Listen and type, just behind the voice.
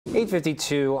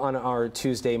8:52 on our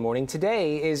Tuesday morning.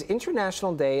 Today is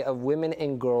International Day of Women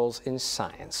and Girls in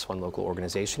Science. One local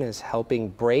organization is helping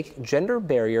break gender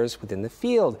barriers within the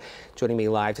field. Joining me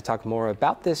live to talk more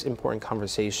about this important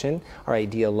conversation, our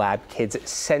Idea Lab Kids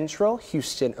Central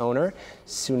Houston owner,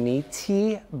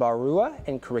 Suniti Barua,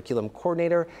 and curriculum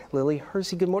coordinator, Lilly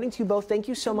Hurysz. Good morning to you both. Thank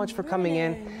you so much for coming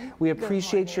in. We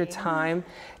appreciate your time.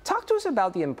 Talk to us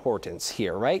about the importance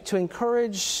here, right? To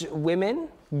encourage women,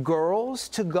 girls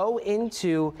to go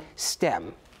into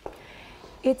STEM.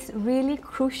 It's really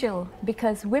crucial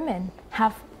because women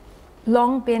have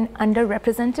long been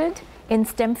underrepresented in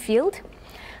STEM field.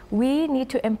 We need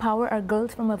to empower our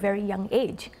girls from a very young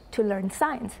age to learn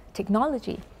science,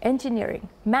 technology, engineering,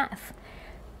 math,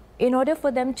 in order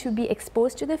for them to be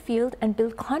exposed to the field and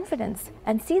build confidence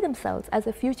and see themselves as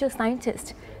a future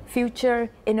scientist, future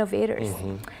innovators.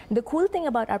 The cool thing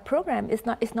about our program is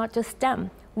not just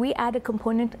STEM. We add a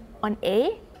component on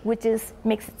A, which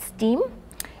makes it STEAM,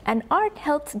 and art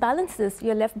helps balances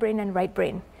your left brain and right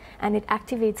brain. And it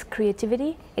activates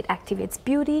creativity, it activates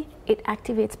beauty, it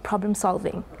activates problem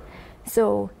solving.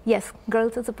 So yes,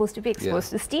 girls are supposed to be exposed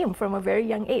to STEAM from a very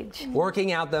young age.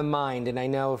 Working out the mind, and I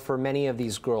know for many of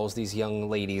these girls, these young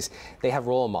ladies, they have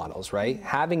role models, right?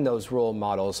 Having those role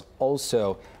models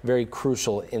also very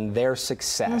crucial in their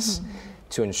success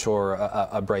to ensure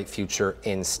a bright future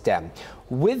in STEM.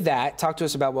 With that, talk to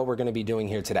us about what we're going to be doing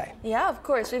here today. Yeah, of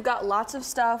course. We've got lots of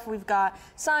stuff. We've got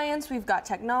science, we've got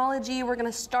technology. We're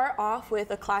going to start off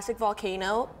with a classic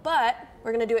volcano, but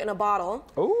we're going to do it in a bottle.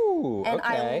 Ooh, and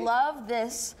okay. I love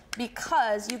this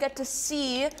because you get to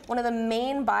see one of the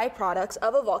main byproducts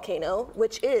of a volcano,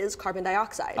 which is carbon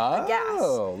dioxide, a gas.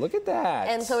 Oh, look at that.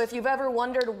 And so if you've ever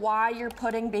wondered why you're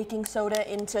putting baking soda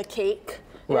into cake,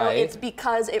 you know, it's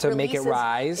because it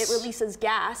releases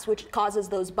gas, which causes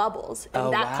those bubbles,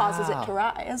 and that causes it to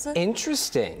rise.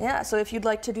 Interesting. Yeah, so if you'd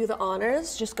like to do the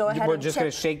honors, just go ahead We're just going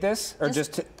to shake this? Or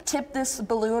just tip this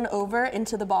balloon over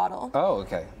into the bottle. Oh,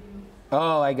 okay.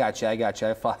 Oh, I got you.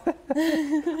 I thought.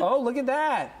 Oh, look at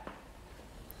that.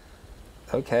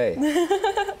 Okay.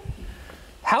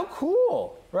 How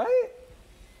cool, right?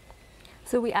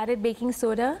 So we added baking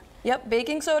soda. Yep,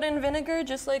 baking soda and vinegar,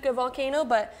 just like a volcano,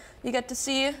 but you get to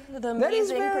see the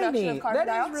amazing production of carbon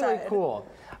dioxide. That is really cool.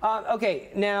 Okay,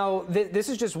 now this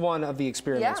is just one of the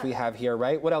experiments we have here,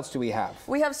 right? What else do we have?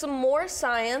 We have some more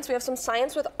science. We have some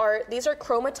science with art. These are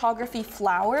chromatography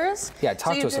flowers. Yeah,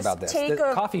 talk to us about this.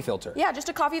 The coffee filter. Yeah, just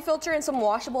a coffee filter and some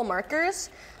washable markers.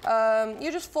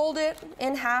 You just fold it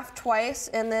in half twice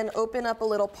and then open up a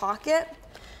little pocket.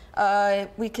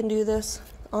 We can do this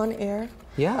on air.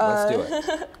 Yeah, let's do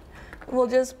it. We'll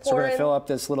just pour So we're going to fill up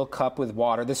this little cup with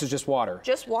water. This is just water?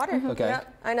 Just water. Okay. Yeah,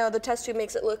 I know, the test tube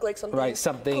makes it look like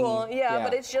something cool. Yeah,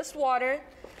 but it's just water.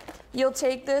 You'll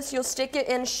take this, you'll stick it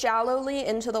in shallowly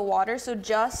into the water, so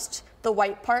just the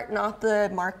white part, not the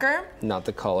marker. Not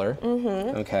the color.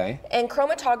 Okay. And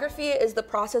chromatography is the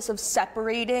process of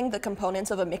separating the components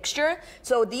of a mixture.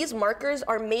 So these markers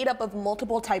are made up of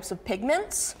multiple types of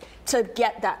pigments to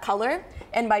get that color.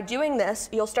 And by doing this,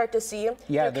 you'll start to see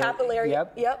through capillary.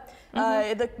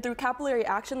 Through capillary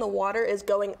action, the water is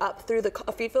going up through the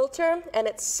coffee filter, and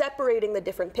it's separating the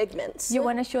different pigments. You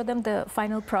want to show them the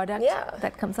final product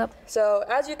that comes up? So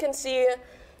as you can see,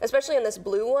 especially in this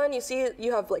blue one, you see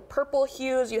you have like purple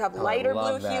hues, you have lighter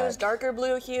blue hues, darker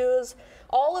blue hues.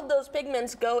 All of those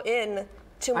pigments go in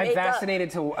to make up.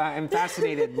 I'm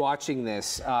fascinated watching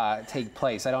this take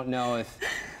place. I don't know if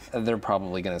they're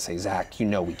probably going to say, Zach, you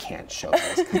know we can't show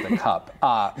this because the cup.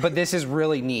 But this is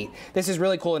really neat. This is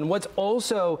really cool. And what's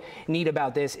also neat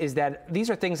about this is that these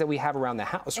are things that we have around the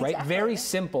house, right? Very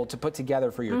simple to put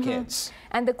together for your kids.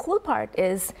 And the cool part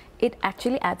is it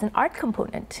actually adds an art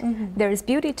component. There's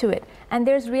beauty to it. And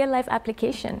there's real life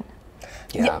application.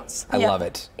 Yeah, I love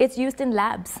it. It's used in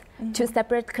labs to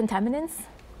separate contaminants.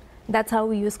 That's how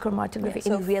we use chromatography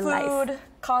in real life. Food,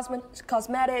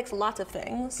 cosmetics, lots of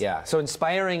things. Yeah, so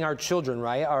inspiring our children,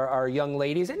 right, our young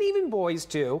ladies, and even boys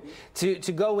too,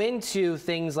 to go into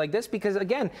things like this, because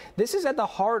again, this is at the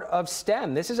heart of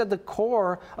STEM. This is at the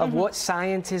core of what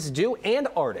scientists do and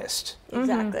artists.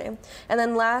 Exactly. And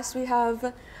then last we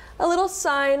have a little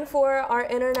sign for our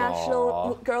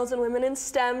International Girls and Women in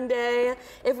STEM Day.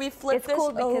 If we flip this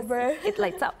over, it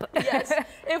lights up. Yes.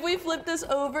 If we flip this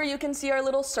over, you can see our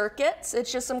little circuits.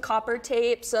 It's just some copper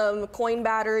tape, some coin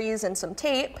batteries, and some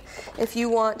tape. If you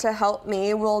want to help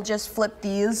me, we'll just flip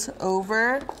these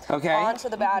over onto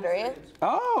the battery.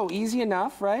 Oh, easy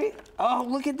enough, right? Oh,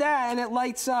 look at that, and it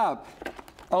lights up.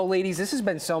 Oh, ladies, this has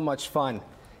been so much fun.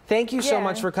 Thank you so Yeah.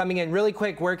 much for coming in. Really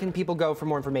quick, where can people go for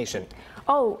more information?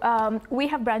 We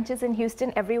have branches in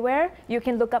Houston everywhere. You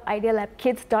can look up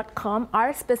idealabkids.com.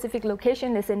 Our specific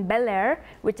location is in Bel Air,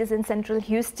 which is in central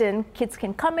Houston. Kids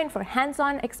can come in for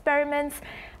hands-on experiments,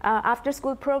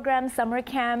 after-school programs, summer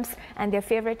camps, and their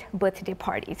favorite birthday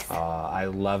parties. I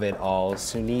love it all.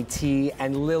 Suniti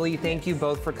and Lily, thank you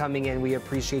both for coming in. We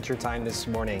appreciate your time this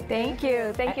morning. Thank you.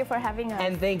 Thank you for having us.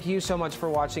 And thank you so much for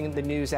watching the news.